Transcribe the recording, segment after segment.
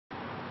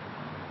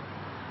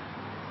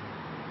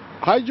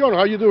Hi John,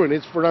 how you doing?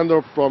 It's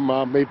Fernando from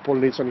Maple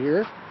Nissan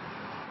here.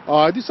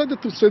 I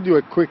decided to send you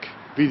a quick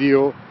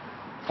video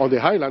on the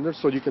Highlander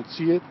so you can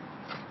see it.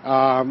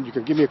 You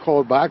can give me a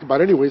call back. But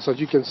anyways, as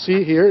you can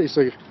see here, it's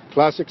a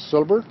classic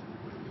silver,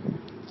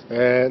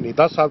 and it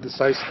does have the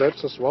side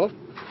steps as well,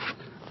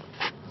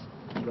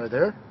 right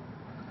there.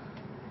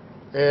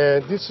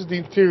 And this is the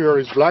interior,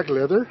 is black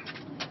leather.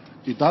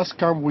 It does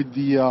come with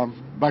the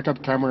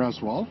backup camera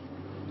as well.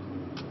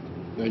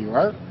 There you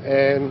are.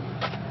 And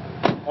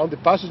on the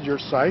passenger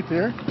side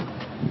here,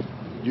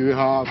 you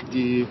have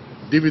the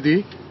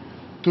DVD,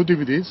 two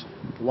DVDs,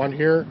 one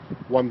here,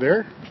 one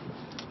there.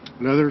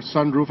 Leather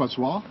sunroof as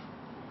well.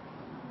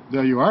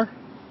 There you are.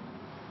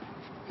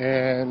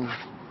 And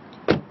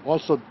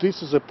also,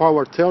 this is a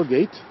power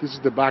tailgate. This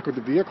is the back of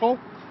the vehicle.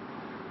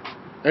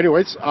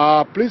 Anyways,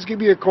 please give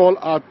me a call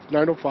at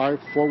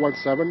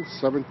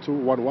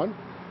 905-417-7211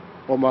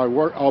 or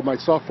my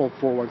cell phone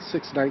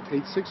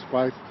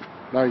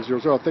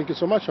 416-986-5900. Thank you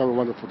so much. Have a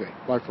wonderful day.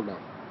 Bye for now.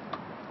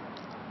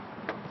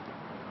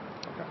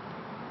 Okay.